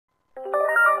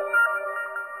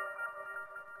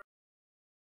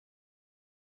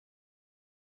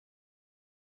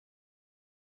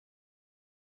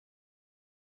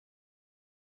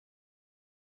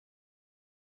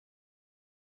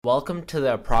Welcome to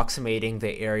the Approximating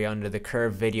the Area Under the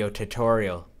Curve video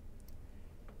tutorial.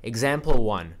 Example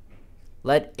 1.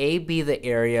 Let A be the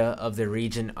area of the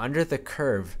region under the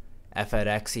curve f at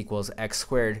x equals x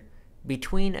squared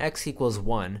between x equals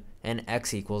 1 and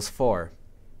x equals 4.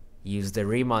 Use the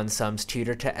Riemann sums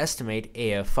tutor to estimate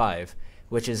A of 5,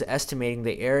 which is estimating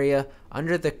the area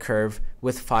under the curve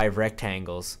with 5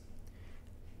 rectangles.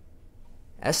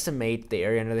 Estimate the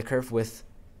area under the curve with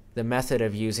the method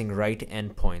of using right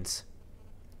endpoints.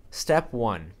 Step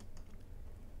 1.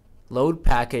 Load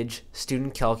package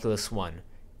Student Calculus 1.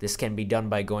 This can be done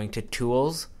by going to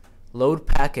Tools, Load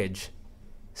Package,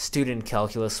 Student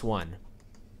Calculus 1.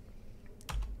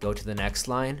 Go to the next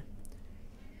line.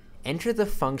 Enter the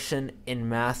function in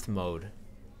Math mode.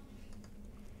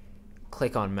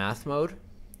 Click on Math mode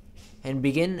and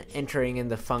begin entering in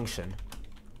the function.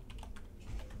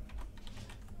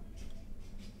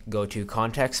 Go to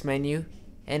Context menu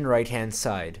and right-hand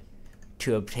side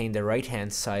to obtain the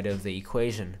right-hand side of the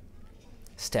equation.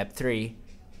 Step 3.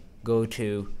 Go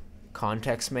to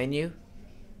Context menu,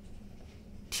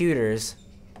 Tutors,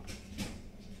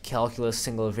 Calculus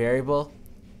Single Variable,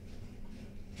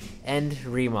 and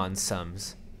Riemann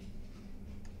sums.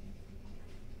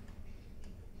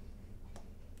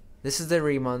 This is the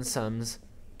Riemann sums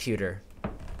tutor.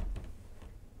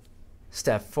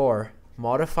 Step 4.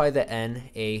 Modify the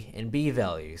n, a, and b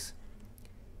values.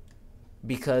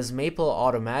 Because Maple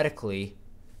automatically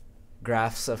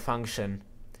graphs a function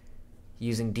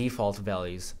using default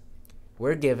values,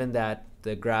 we're given that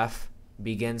the graph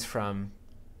begins from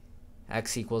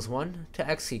x equals 1 to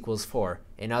x equals 4.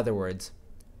 In other words,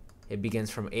 it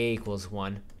begins from a equals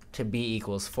 1 to b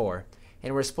equals 4.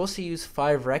 And we're supposed to use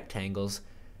 5 rectangles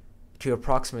to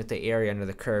approximate the area under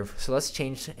the curve. So let's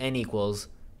change n equals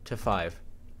to 5.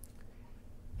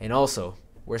 And also,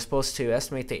 we're supposed to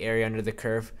estimate the area under the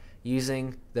curve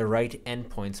using the right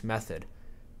endpoints method.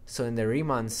 So in the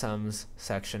Riemann sums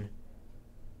section,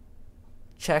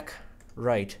 check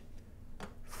right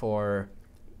for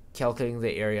calculating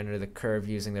the area under the curve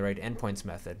using the right endpoints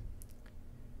method.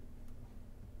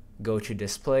 Go to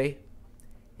Display,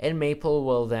 and Maple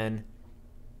will then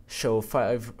show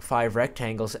five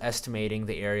rectangles estimating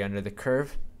the area under the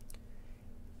curve.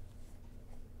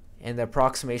 And the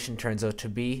approximation turns out to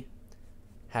be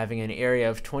having an area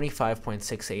of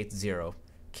 25.680.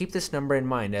 Keep this number in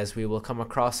mind as we will come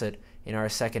across it in our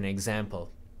second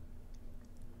example.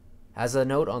 As a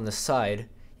note on the side,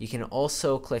 you can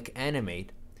also click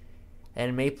Animate,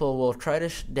 and Maple will try to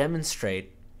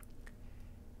demonstrate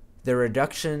the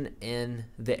reduction in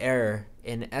the error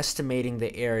in estimating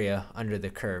the area under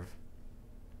the curve.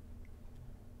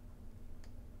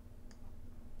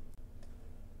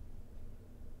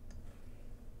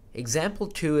 Example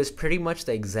 2 is pretty much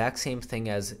the exact same thing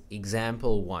as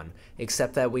example 1,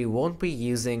 except that we won't be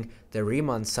using the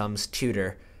Riemann sums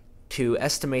tutor to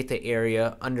estimate the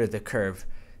area under the curve.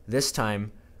 This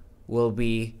time we'll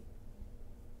be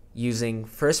using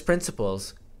first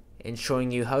principles and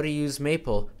showing you how to use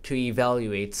Maple to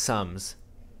evaluate sums.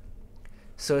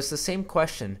 So it's the same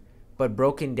question, but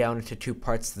broken down into 2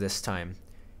 parts this time.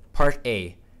 Part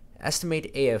A, estimate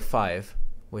A of 5,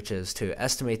 which is to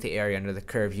estimate the area under the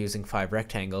curve using 5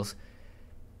 rectangles,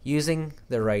 using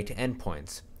the right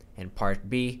endpoints. And part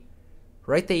B,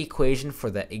 write the equation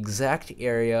for the exact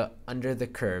area under the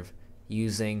curve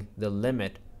using the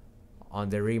limit on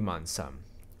the Riemann sum.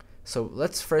 So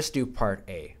let's first do part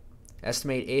A.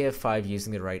 Estimate A of 5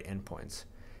 using the right endpoints.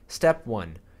 Step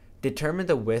 1. Determine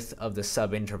the width of the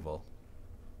subinterval.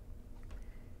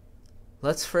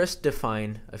 Let's first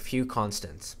define a few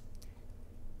constants.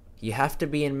 You have to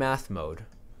be in math mode.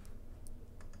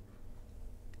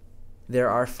 There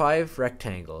are 5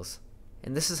 rectangles,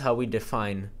 and this is how we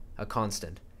define a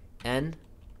constant. n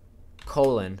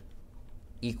colon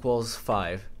equals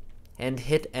 5, and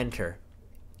hit enter.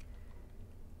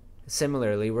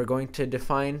 Similarly, we're going to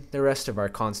define the rest of our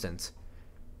constants.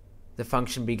 The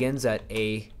function begins at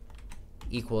a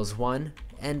equals 1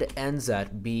 and ends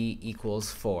at b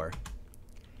equals 4.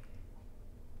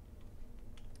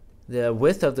 The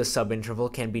width of the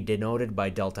subinterval can be denoted by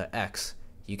delta x.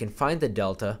 You can find the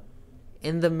delta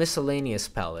in the miscellaneous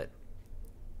palette.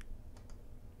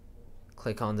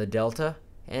 Click on the delta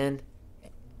and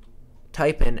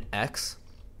type in x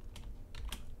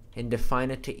and define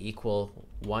it to equal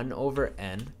 1 over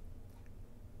n,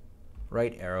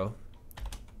 right arrow,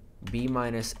 b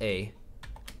minus a,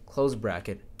 close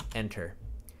bracket, enter.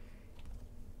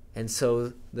 And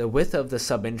so the width of the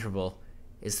subinterval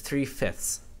is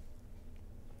 3/5.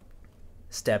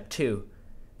 Step 2.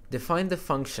 Define the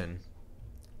function,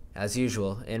 as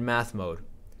usual, in math mode.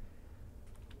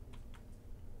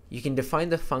 you can define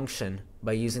the function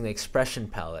by using the expression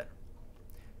palette.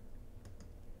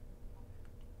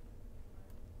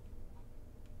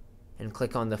 And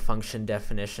click on the function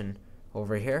definition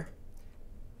over here,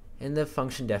 and the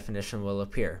function definition will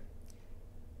appear.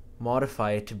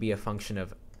 Modify it to be a function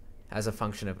of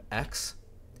x,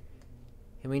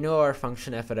 and we know our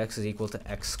function f of x is equal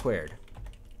to x squared.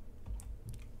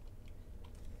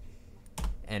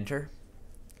 Enter.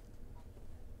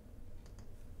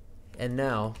 And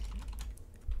now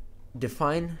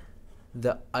define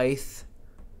the ith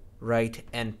right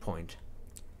endpoint.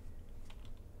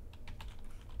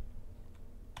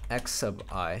 X sub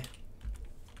I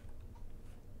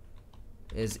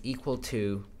is equal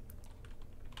to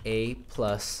a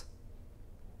plus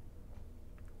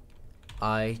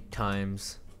I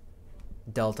times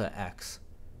delta x.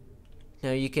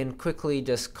 Now you can quickly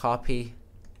just copy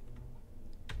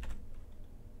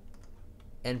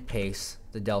and paste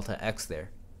the delta x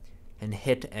there and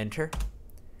hit enter,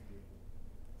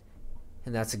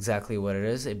 and that's exactly what it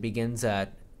is. It begins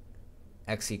at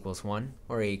x equals 1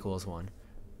 or a equals 1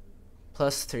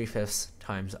 plus 3/5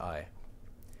 times I.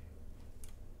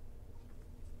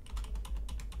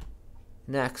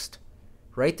 Next,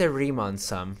 write the Riemann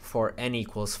sum for n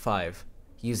equals 5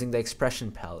 using the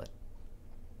expression palette.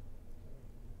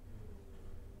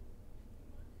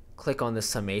 Click on the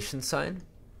summation sign.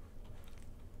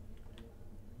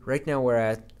 Right now we're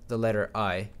at the letter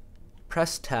I.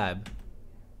 Press tab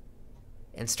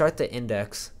and start the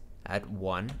index at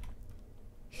 1.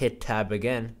 Hit tab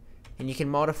again, and you can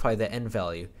modify the n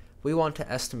value. We want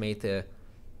to estimate the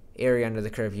area under the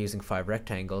curve using 5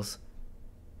 rectangles.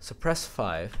 So press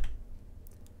 5.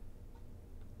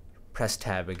 Press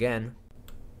tab again.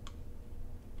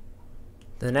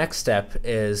 The next step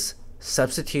is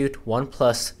substitute 1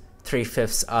 plus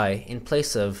 3/5 I in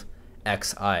place of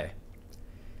xi.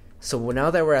 So now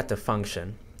that we're at the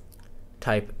function,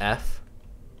 type f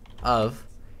of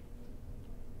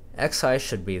xi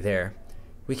should be there.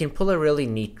 We can pull a really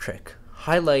neat trick.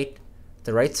 Highlight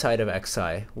the right side of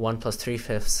xi, 1 plus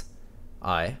 3/5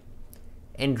 I,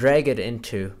 and drag it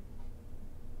into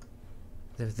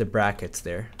the brackets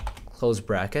there. Close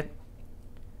bracket.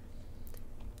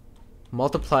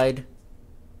 Multiplied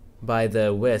by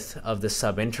the width of the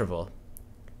subinterval.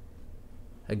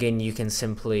 Again, you can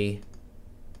simply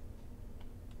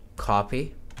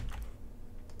copy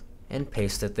and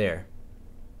paste it there.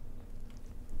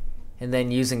 And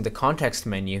then using the context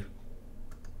menu,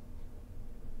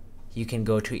 you can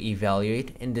go to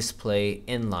evaluate and display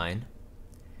inline.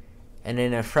 And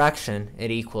in a fraction, it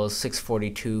equals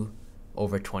 642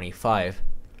 over 25.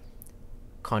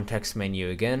 Context menu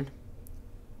again,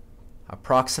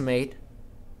 approximate,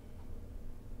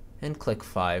 and click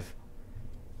 5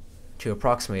 to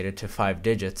approximate it to 5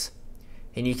 digits.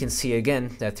 And you can see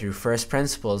again that through first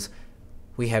principles,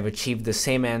 we have achieved the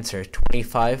same answer,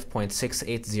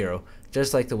 25.680,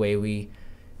 just like the way we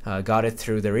got it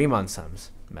through the Riemann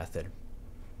sums method.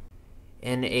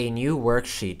 In a new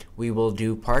worksheet, we will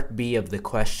do part B of the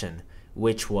question,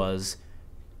 which was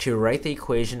to write the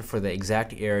equation for the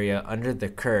exact area under the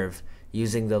curve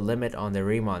using the limit on the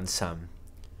Riemann sum.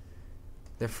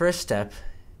 The first step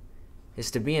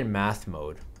is to be in math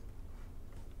mode.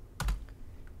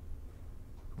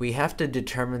 We have to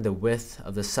determine the width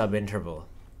of the subinterval,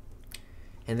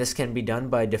 and this can be done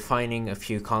by defining a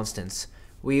few constants.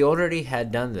 We already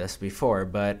had done this before,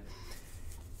 but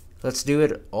let's do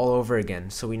it all over again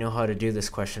so we know how to do this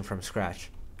question from scratch.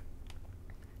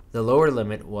 The lower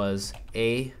limit was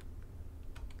a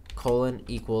colon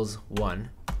equals 1.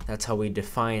 That's how we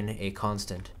define a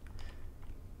constant.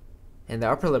 And the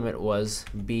upper limit was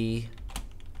b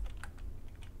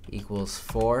equals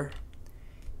 4.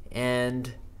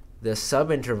 And the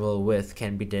subinterval width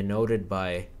can be denoted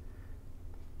by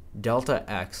delta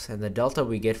x, and the delta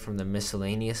we get from the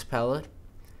miscellaneous palette.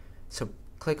 So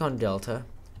click on delta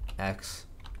x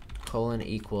colon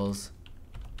equals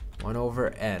 1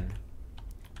 over n,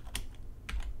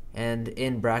 and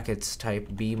in brackets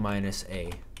type b minus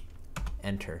a.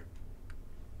 Enter.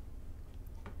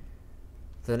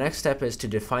 The next step is to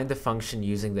define the function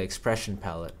using the expression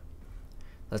palette.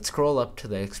 Let's scroll up to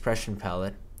the expression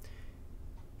palette,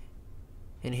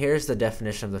 and here's the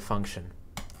definition of the function.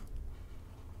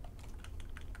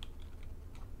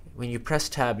 When you press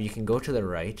tab, you can go to the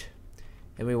right,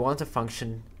 and we want the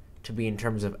function to be in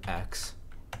terms of x.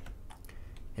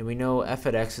 And we know f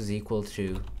at x is equal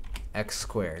to x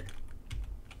squared.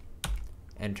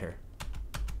 Enter.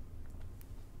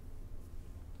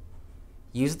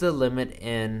 Use the limit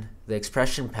in the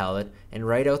expression palette and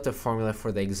write out the formula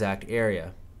for the exact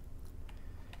area.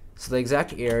 So the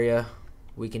exact area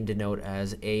we can denote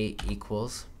as a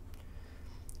equals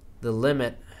the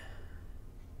limit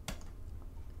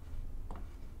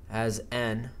as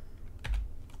n,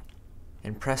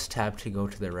 and press tab to go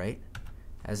to the right,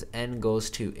 as n goes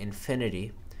to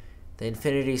infinity. The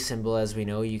infinity symbol, as we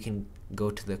know, you can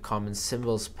go to the common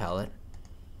symbols palette.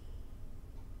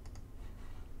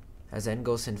 As n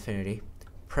goes to infinity,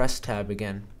 press tab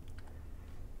again.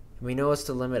 And we know it's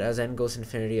the limit as n goes to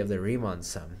infinity of the Riemann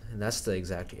sum, and that's the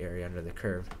exact area under the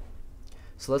curve.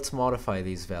 So let's modify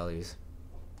these values.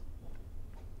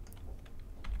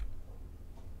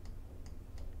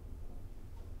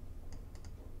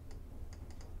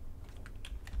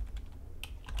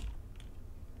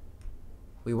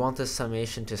 We want this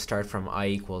summation to start from I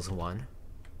equals 1.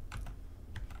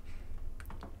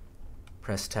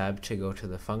 Press tab to go to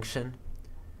the function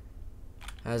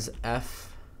as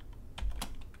f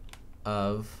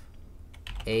of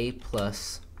a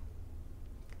plus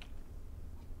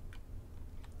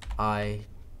I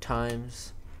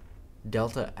times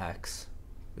delta x,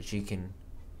 which you can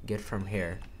get from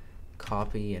here.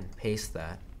 Copy and paste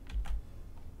that.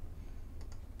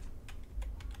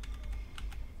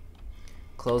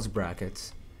 Close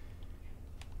brackets.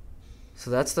 So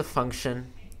that's the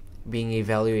function being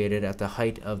evaluated at the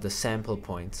height of the sample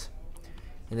points,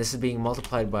 and this is being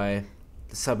multiplied by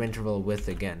the subinterval width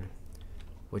again,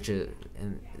 which is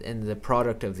and the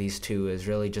product of these two is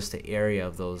really just the area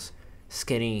of those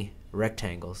skinny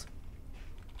rectangles.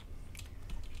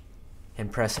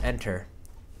 And press enter,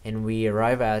 and we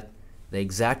arrive at the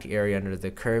exact area under the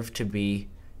curve to be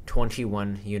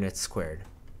 21 units squared.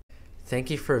 Thank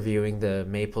you for viewing the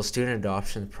Maple Student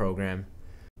Adoption Program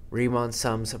Riemann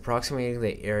Sums Approximating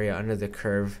the Area Under the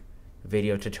Curve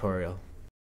video tutorial.